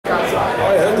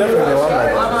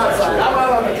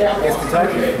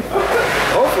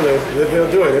Hopefully they'll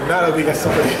do it. If not, it'll be against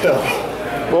somebody else.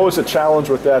 What was the challenge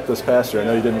with that this past year? I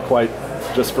know you didn't quite,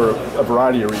 just for a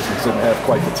variety of reasons, didn't have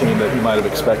quite the team that you might have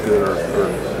expected.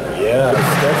 Yeah,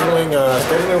 scheduling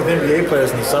with NBA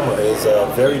players in the summer is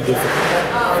very difficult.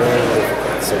 Very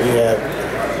difficult. So we had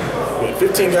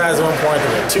 15 guys at one point,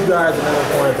 and then 2 guys at another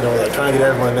point, and we were like trying to get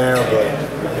everyone there. But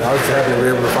I was just happy we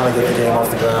were able to finally get the game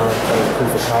off the ground, kind of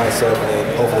proof of concept, and then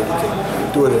hopefully we can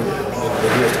do it in the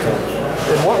years to come.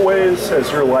 In what ways has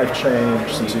your life changed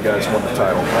since you guys won the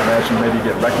title? I imagine maybe you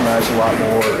get recognized a lot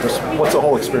more. Just what's the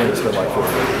whole experience been like for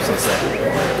you since then?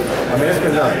 I mean, it's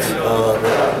been nuts.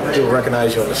 People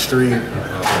recognize you on the street.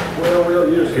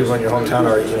 People in your hometown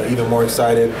are even more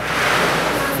excited.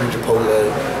 Free Chipotle.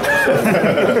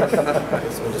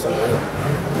 It's been just unreal.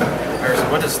 Harrison,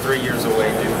 what does 3 years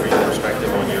away do for your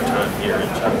perspective on your time here in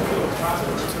Chapel?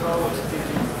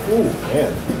 Ooh,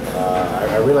 man.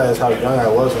 I realized how young I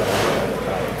was when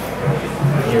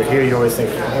you're here. You always think,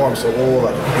 oh, I'm so old.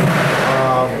 Like,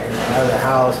 out of the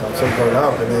house, I'm so grown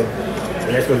up. And then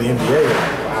when you go to the NBA,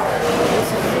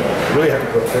 you really have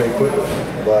to grow very quickly.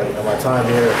 But my time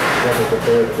here, definitely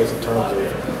prepared just in terms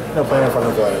of playing in front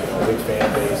of a big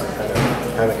fan base and kind of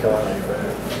having Carolina.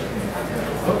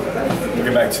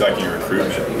 Looking back to your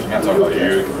recruitment, you can talk about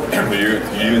your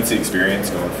UNC experience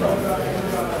going from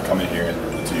coming here and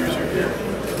the 2 years you're here.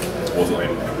 What was it like,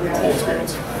 the whole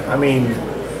experience? I mean,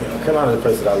 Carolina is a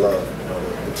place that I love.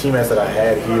 The teammates that I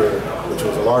had here, which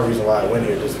was a large reason why I went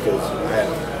here, just because I had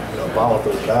bond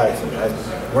with those guys. I mean,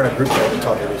 we're in a group chat, we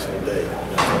talk every single day.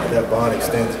 That bond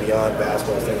extends beyond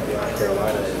basketball, extends beyond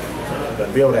Carolina. And to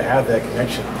be able to have that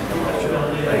connection,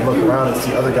 and look around and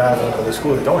see other guys in the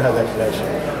school that don't have that connection,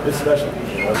 it's special.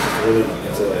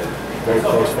 It's a very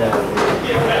close family.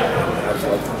 I just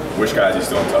love it. Which guys are you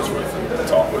still in touch with and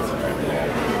talk with?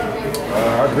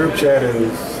 Our group chat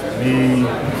is me,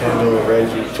 Kendall,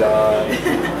 Reggie, John,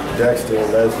 Dexter,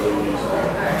 Leslie,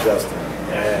 Justin,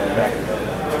 and Mac.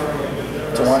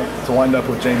 To wind up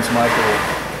with James Michael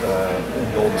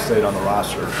in Golden State on the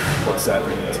roster, what's that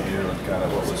mean to you, and kind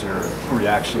of what was your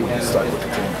reaction when you stuck with the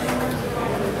team?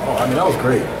 Oh, I mean, that was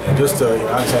great. And just to,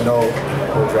 obviously I know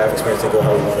the whole draft experience didn't go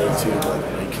how we wanted it to, but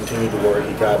he continued to work,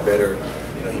 he got better,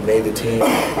 he made the team.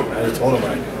 I just told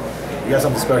him, you got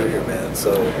something special here, man.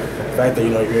 So the fact that,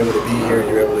 you're able to be here and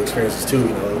you're able to experience this too,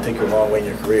 it'll take you a long way in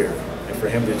your career. And for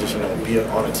him to just, be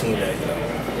on a team that,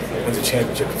 wins a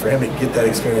championship, for him to get that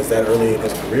experience that early in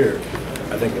his career,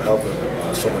 I think will help him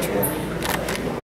so much more.